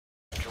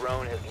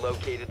drone has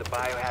located the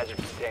biohazard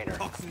container.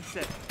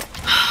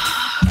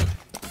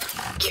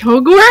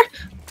 Kilgore?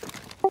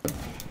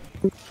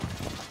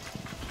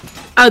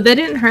 Oh, they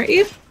didn't hurt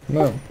you?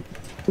 No.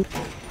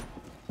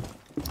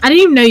 I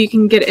didn't even know you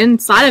can get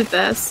inside of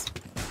this.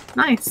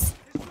 Nice.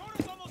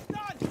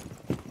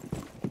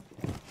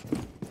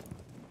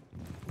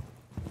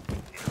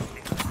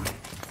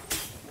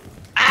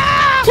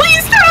 Ah!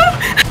 Please no!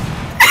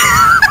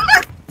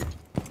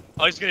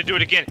 Oh, he's gonna do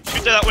it again.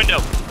 Shoot through that window.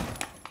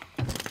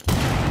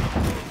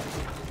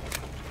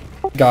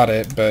 Got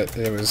it, but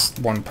it was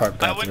one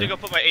puck. I went to go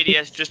put my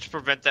ADS just to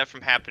prevent that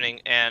from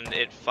happening, and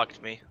it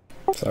fucked me.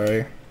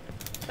 Sorry.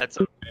 That's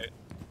okay.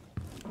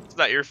 It's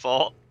not your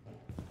fault.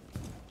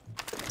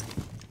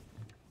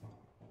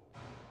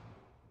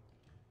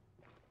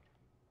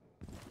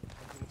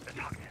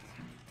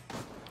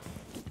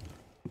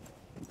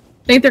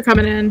 I think they're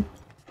coming in.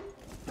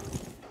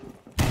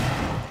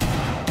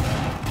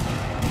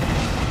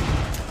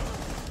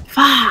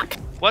 Fuck!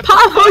 What?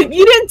 Pablo,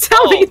 you didn't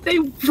tell me they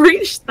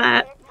breached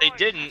that. They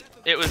didn't.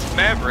 It was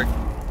Maverick.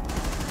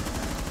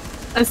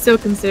 I still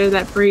consider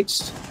that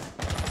breached.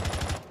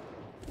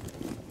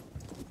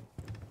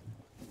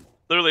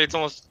 Literally, it's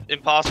almost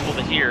impossible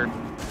to hear.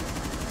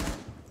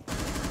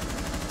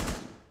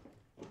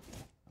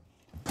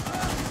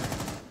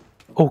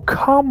 Oh,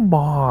 come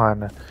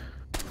on!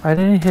 I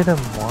didn't hit him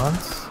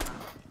once.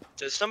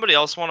 Does somebody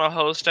else want to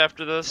host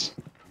after this?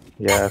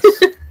 Yes.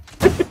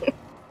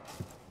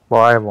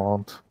 Well, I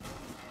won't.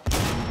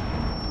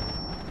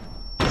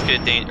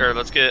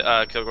 Let's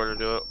get Kilgore to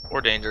do it, or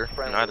Danger.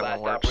 And either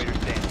one works.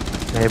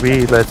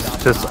 Maybe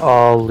let's just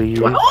all leave.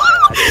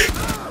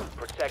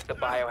 Protect the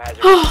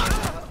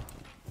biohazard.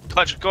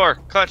 Clutch Gore!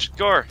 Clutch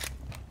Gore!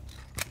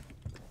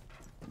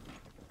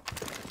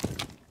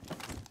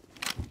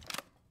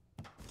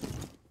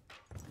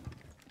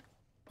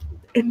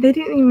 And they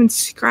didn't even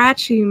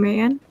scratch you,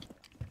 man.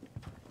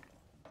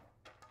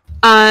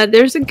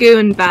 There's a goo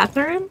in the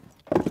bathroom.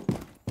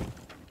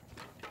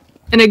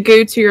 And a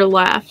goo to your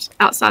left,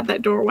 outside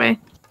that doorway.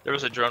 There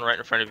was a drone right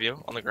in front of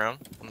you, on the ground,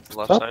 on the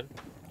left Oh. side.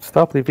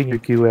 Stop leaving your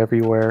goo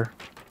everywhere.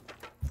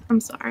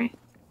 I'm sorry.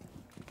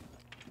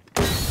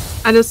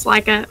 I just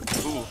like it.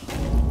 Ooh.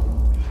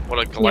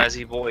 What a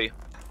glazzy boy.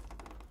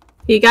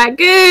 He got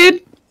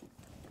good!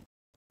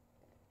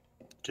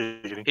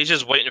 He's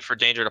just waiting for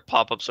Danger to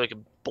pop up so he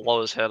can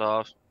blow his head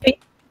off.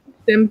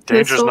 Them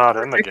Danger's pistols not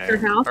in the protect your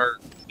game. house. Or,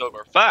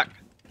 Kilgore. Fuck!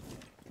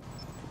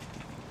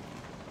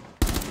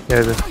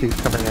 Yeah, just keep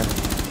coming in.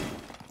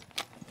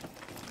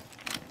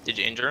 Did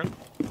you injure him?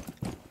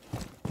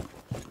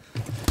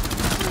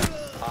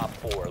 Op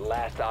 4,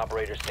 last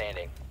operator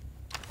standing.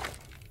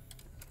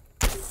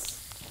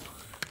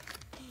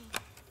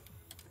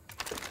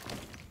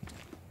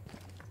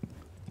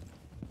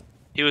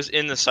 He was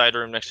in the side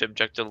room next to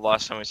objective the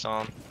last time we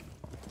saw him.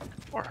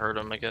 Or heard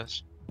him, I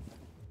guess.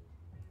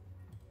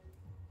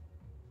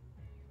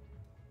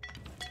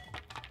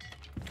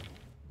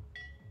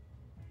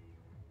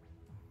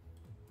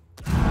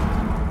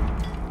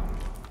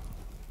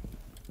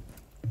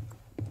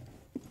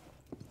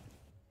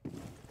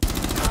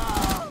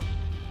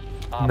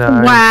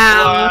 Nice.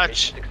 Wow!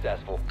 Clutch!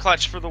 Successful.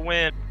 Clutch for the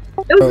win!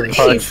 It was an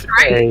Clutch. ace,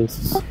 right?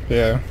 Ace.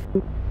 Yeah.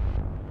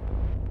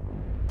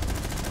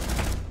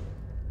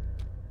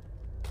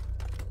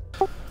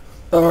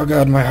 Oh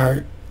god, my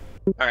heart.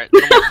 Alright, no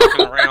more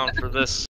fucking around for this.